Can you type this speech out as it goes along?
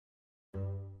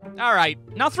All right.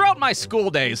 Now, throughout my school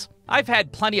days, I've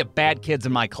had plenty of bad kids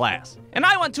in my class. And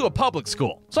I went to a public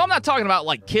school, so I'm not talking about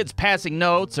like kids passing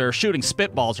notes or shooting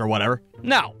spitballs or whatever.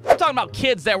 No, I'm talking about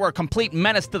kids that were a complete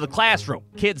menace to the classroom.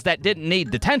 Kids that didn't need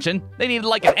detention. They needed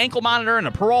like an ankle monitor and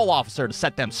a parole officer to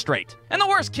set them straight. And the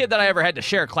worst kid that I ever had to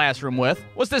share a classroom with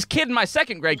was this kid in my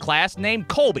second grade class named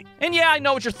Colby. And yeah, I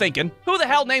know what you're thinking. Who the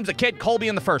hell names a kid Colby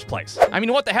in the first place? I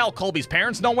mean, what the hell, Colby's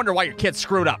parents? No wonder why your kid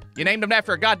screwed up. You named him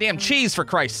after a goddamn cheese, for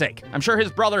Christ's sake. I'm sure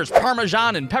his brothers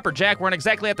Parmesan and Pepper Jack weren't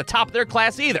exactly at the top of their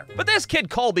class either. But this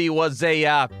kid Colby was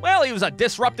well, he was a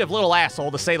disruptive little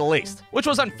asshole to say the least. Which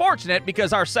was unfortunate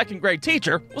because our second grade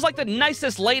teacher was like the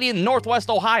nicest lady in Northwest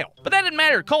Ohio. But that didn't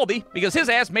matter to Colby because his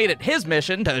ass made it his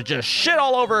mission to just shit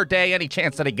all over her day any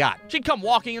chance that he got. She'd come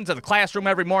walking into the classroom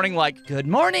every morning like, "Good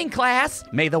morning, class.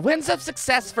 May the winds of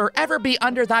success forever be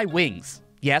under thy wings."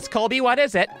 "Yes, Colby, what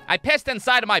is it?" "I pissed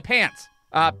inside of my pants."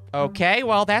 Okay,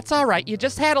 well, that's all right. You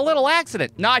just had a little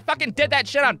accident." "No, I fucking did that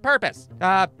shit on purpose."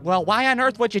 Well, why on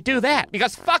earth would you do that?"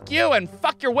 "Because fuck you and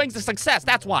fuck your wings of success,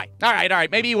 that's why." All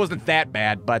right, maybe he wasn't that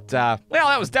bad, but, well,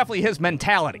 that was definitely his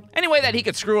mentality. Any way that he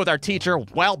could screw with our teacher,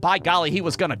 well, by golly, he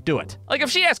was gonna do it. Like, if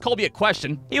she asked Colby a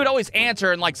question, he would always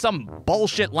answer in, like, some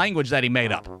bullshit language that he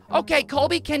made up. "Okay,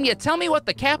 Colby, can you tell me what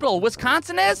the capital of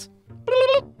Wisconsin is?"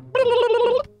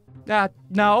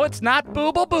 No, it's not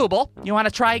Booble Booble. You want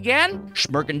to try again?"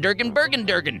 "Schmergendurgen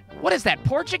Bergendurgen." "What is that,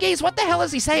 Portuguese? What the hell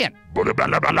is he saying?"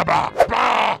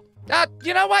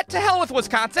 You know what? To hell with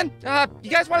Wisconsin. You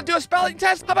guys want to do a spelling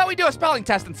test? How about we do a spelling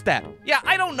test instead? Yeah,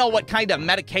 I don't know what kind of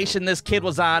medication this kid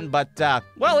was on, but,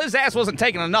 well, his ass wasn't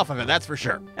taking enough of it, that's for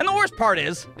sure. And the worst part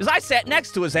is I sat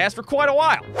next to his ass for quite a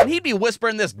while, and he'd be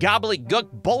whispering this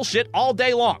gobbledygook bullshit all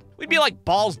day long. We'd be like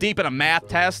balls deep in a math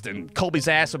test, and Colby's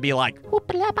ass would be like,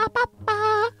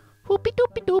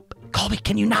 "Whoopie-doopie-doop. Colby,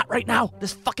 can you not right now?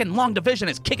 This fucking long division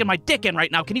is kicking my dick in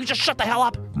right now. Can you just shut the hell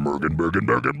up?"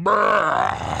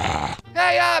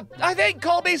 "Hey, I think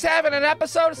Colby's having an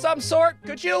episode of some sort.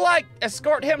 Could you, like,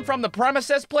 escort him from the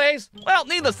premises, please?" Well,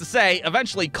 needless to say,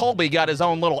 eventually Colby got his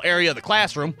own little area of the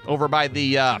classroom over by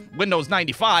the, Windows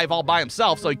 95 all by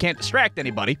himself so he can't distract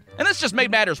anybody. And this just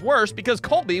made matters worse because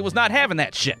Colby was not having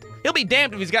that shit. He'll be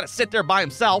damned if he's got to sit there by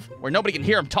himself where nobody can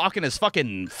hear him talking his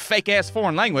fucking fake-ass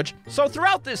foreign language. So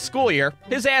throughout this school year,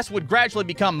 his ass would gradually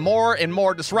become more and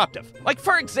more disruptive. Like,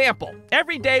 for example,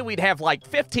 every day we'd have like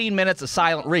 15 minutes of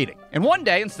silent reading. And one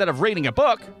day, instead of reading a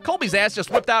book, Colby's ass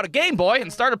just whipped out a Game Boy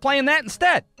and started playing that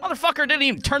instead. Motherfucker didn't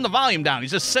even turn the volume down.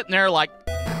 He's just sitting there like...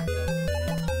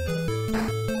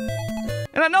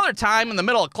 And another time in the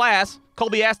middle of class,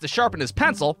 Colby asked to sharpen his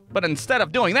pencil, but instead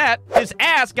of doing that, his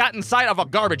ass got inside of a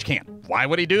garbage can. Why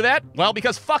would he do that? Well,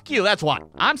 because fuck you, that's why.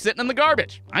 I'm sitting in the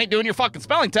garbage. I ain't doing your fucking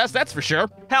spelling test, that's for sure.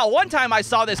 Hell, one time I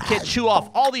saw this kid chew off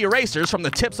all the erasers from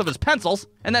the tips of his pencils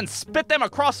and then spit them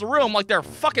across the room like they're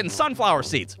fucking sunflower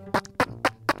seeds.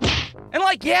 And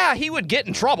like, yeah, he would get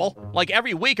in trouble. Like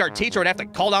every week our teacher would have to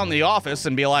call down to the office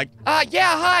and be like,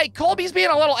 yeah, hi, Colby's being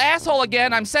a little asshole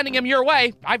again. I'm sending him your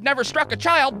way. I've never struck a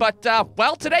child, but,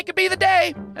 well, today could be the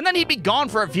day. And then he'd be gone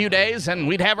for a few days and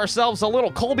we'd have ourselves a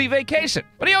little Colby vacation.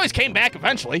 But he always came back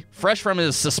eventually, fresh from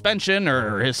his suspension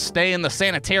or his stay in the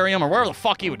sanitarium or wherever the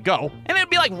fuck he would go. And it'd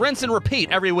be like rinse and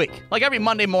repeat every week. Like every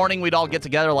Monday morning we'd all get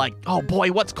together like, oh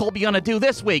boy, what's Colby gonna do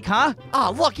this week, huh?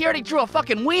 Oh, look, he already drew a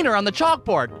fucking wiener on the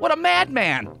chalkboard. What a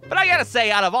madman. But I gotta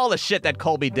say, out of all the shit that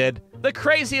Colby did, the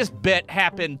craziest bit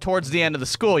happened towards the end of the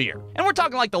school year. And we're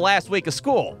talking like the last week of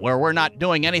school, where we're not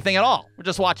doing anything at all. We're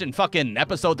just watching fucking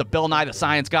episodes of Bill Nye the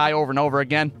Science Guy over and over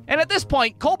again. And at this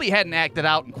point, Colby hadn't acted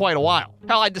out in quite a while.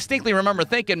 Hell, I distinctly remember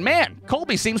thinking, man,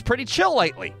 Colby seems pretty chill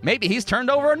lately. Maybe he's turned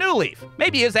over a new leaf.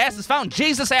 Maybe his ass has found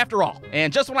Jesus after all.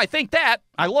 And just when I think that,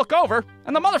 I look over,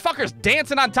 and the motherfucker's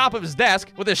dancing on top of his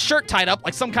desk with his shirt tied up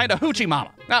like some kind of hoochie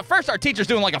mama. Now, at first our teacher's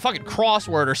doing like a fucking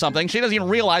crossword or something. She doesn't even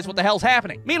realize what the hell's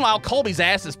happening. Meanwhile, Colby's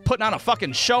ass is putting on a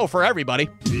fucking show for everybody.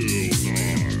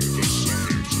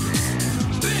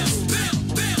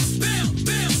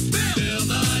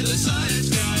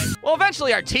 Well,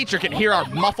 eventually our teacher can hear our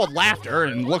muffled laughter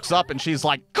and looks up and she's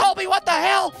like, Colby, what the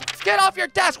hell? Get off your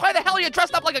desk. Why the hell are you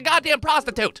dressed up like a goddamn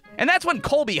prostitute? And that's when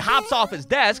Colby hops off his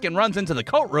desk and runs into the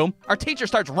coat room. Our teacher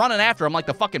starts running after him like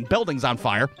the fucking building's on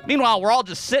fire. Meanwhile, we're all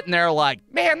just sitting there like,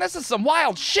 man, this is some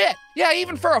wild shit. Yeah,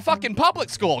 even for a fucking public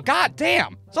school. God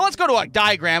damn. So let's go to a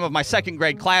diagram of my second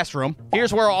grade classroom.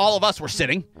 Here's where all of us were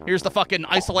sitting. Here's the fucking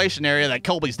isolation area that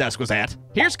Colby's desk was at.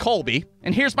 Here's Colby,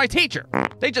 and here's my teacher.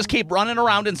 They just keep running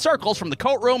around in circles from the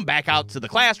coat room, back out to the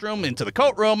classroom, into the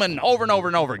coat room, and over and over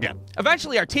and over again.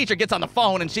 Eventually, our teacher gets on the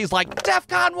phone, and she's like,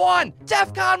 DEFCON 1!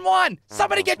 DEFCON 1!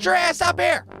 Somebody get your ass up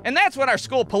here! And that's when our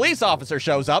school police officer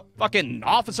shows up, fucking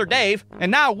Officer Dave, and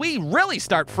now we really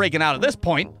start freaking out at this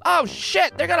point. Oh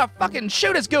shit, they're gonna fucking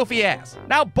shoot his goofy ass.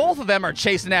 Now both of them are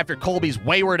chasing after Colby's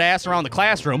wayward ass around the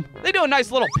classroom. They do a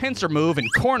nice little pincer move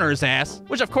and corner his ass,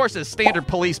 which of course is standard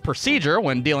police procedure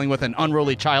when dealing with an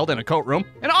unruly child in a coat room.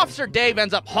 And Officer Dave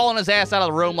ends up hauling his ass out of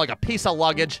the room like a piece of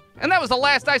luggage. And that was the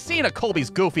last I seen of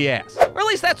Colby's goofy ass. Or at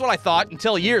least that's what I thought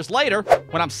until years later,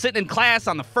 when I'm sitting in class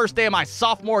on the first day of my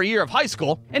sophomore year of high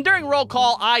school, and during roll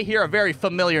call, I hear a very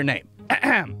familiar name.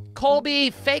 Colby,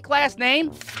 fake last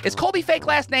name? Is Colby fake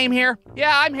last name here?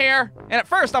 Yeah, I'm here. And at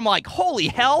first I'm like, holy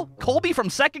hell, Colby from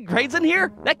second grade's in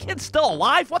here? That kid's still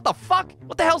alive? What the fuck?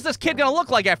 What the hell's this kid gonna look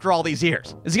like after all these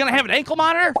years? Is he gonna have an ankle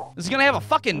monitor? Is he gonna have a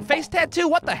fucking face tattoo?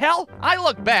 What the hell? I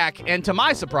look back, and to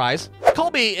my surprise,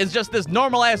 Colby is just this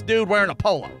normal ass dude wearing a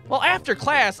polo. Well, after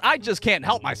class, I just can't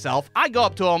help myself. I go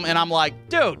up to him and I'm like,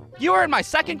 dude, you were in my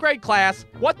second grade class.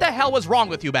 What the hell was wrong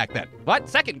with you back then? What?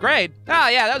 Second grade? Ah,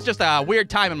 yeah, that was just a weird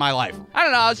time in my life. I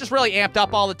don't know, I was just really amped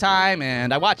up all the time,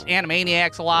 and I watched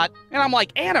Animaniacs a lot. And I'm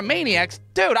like, Animaniacs?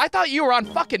 Dude, I thought you were on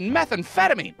fucking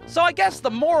methamphetamine. So I guess the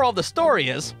moral of the story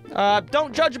is,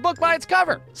 don't judge a book by its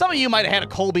cover. Some of you might have had a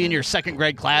Colby in your second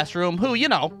grade classroom who, you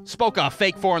know, spoke a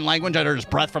fake foreign language under his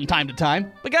breath from time to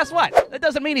time. But guess what? That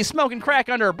doesn't mean he's smoking crack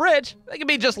under a bridge. They could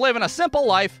be just living a simple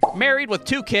life, married with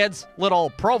 2 kids, little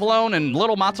provolone and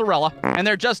little mozzarella, and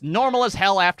they're just normal as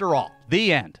hell after all.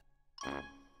 The end.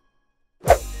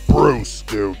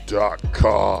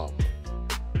 Brewstew.com.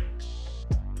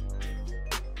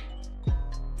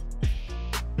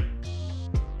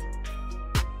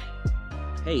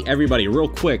 Hey everybody, real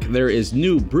quick, there is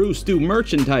new Brewstew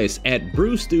merchandise at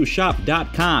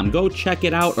brewstewshop.com. Go check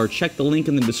it out or check the link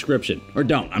in the description. Or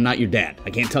don't, I'm not your dad. I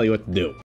can't tell you what to do.